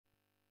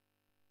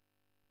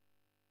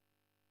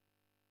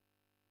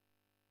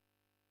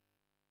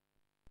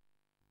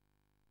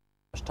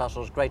brass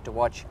tussles, great to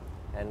watch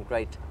and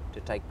great to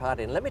take part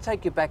in. Let me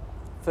take you back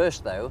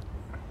first, though,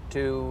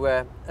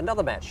 to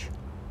another match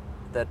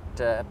that,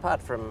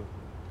 apart from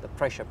the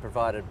pressure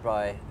provided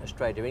by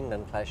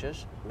Australia-England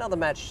clashes, another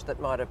match that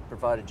might have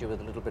provided you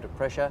with a little bit of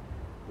pressure,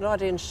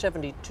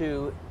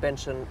 1972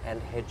 Benson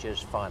and Hedges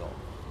final.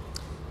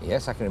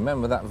 Yes, I can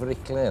remember that very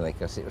clearly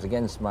because it was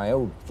against my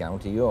old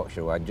county,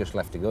 Yorkshire, where I'd just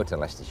left to go to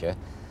Leicestershire.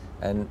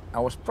 And I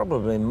was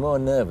probably more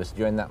nervous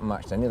during that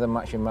match than any other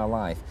match in my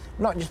life.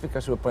 Not just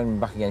because we were playing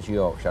back against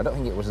Yorkshire, I don't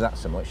think it was that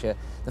so much.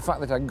 The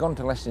fact that I'd gone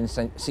to Leicester in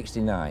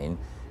 '69,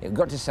 it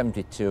got to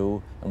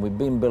 72, and we'd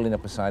been building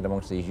up a side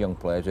amongst these young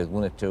players with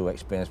one or two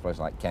experienced players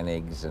like Ken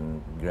Higgs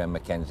and Graham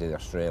Mackenzie, the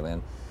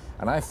Australian.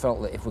 And I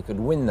felt that if we could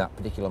win that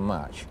particular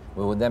match,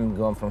 we would then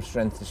go on from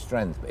strength to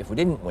strength. But if we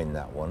didn't win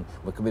that one,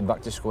 we could be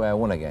back to square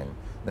one again.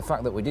 The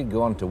fact that we did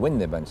go on to win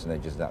the Benson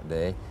Hedges that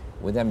day,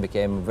 we then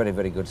became a very,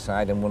 very good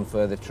side and won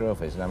further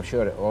trophies. And I'm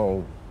sure it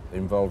all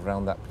involved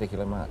around that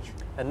particular match.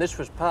 And this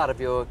was part of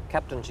your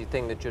captaincy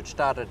thing that you'd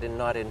started in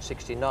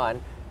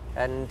 1969.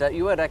 And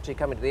you weren't actually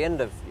coming to the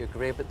end of your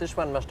career, but this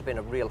one must have been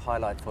a real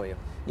highlight for you.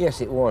 Yes,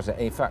 it was.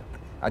 In fact,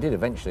 I did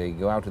eventually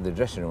go out of the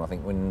dressing room, I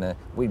think, when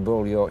we'd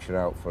bowled Yorkshire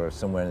out for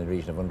somewhere in the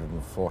region of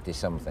 140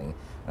 something.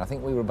 And I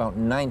think we were about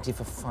 90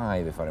 for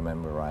 5, if I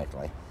remember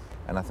rightly.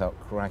 And I thought,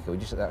 crikey, we're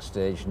just at that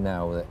stage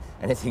now that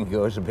anything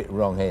goes a bit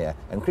wrong here.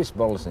 And Chris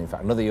Balderston, in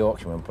fact, another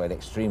Yorkshireman, played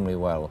extremely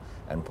well,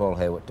 and Paul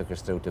Hayward took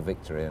us through to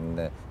victory, and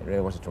it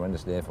really was a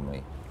tremendous day for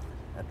me.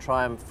 A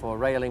triumph for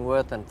Ray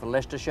Illingworth and for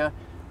Leicestershire.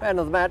 Man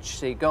of the match,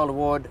 the gold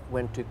award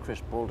went to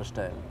Chris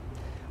Balderstone.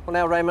 Well,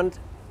 now, Raymond.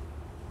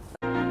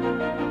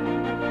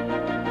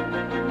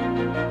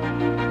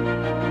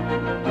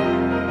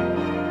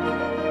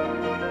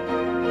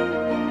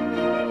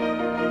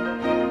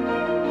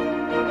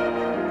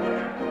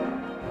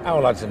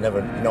 Our lads had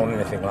never known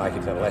anything like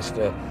it at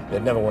Leicester.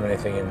 They'd never won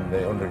anything in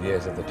the 100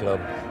 years of the club,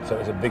 so it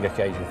was a big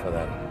occasion for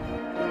them.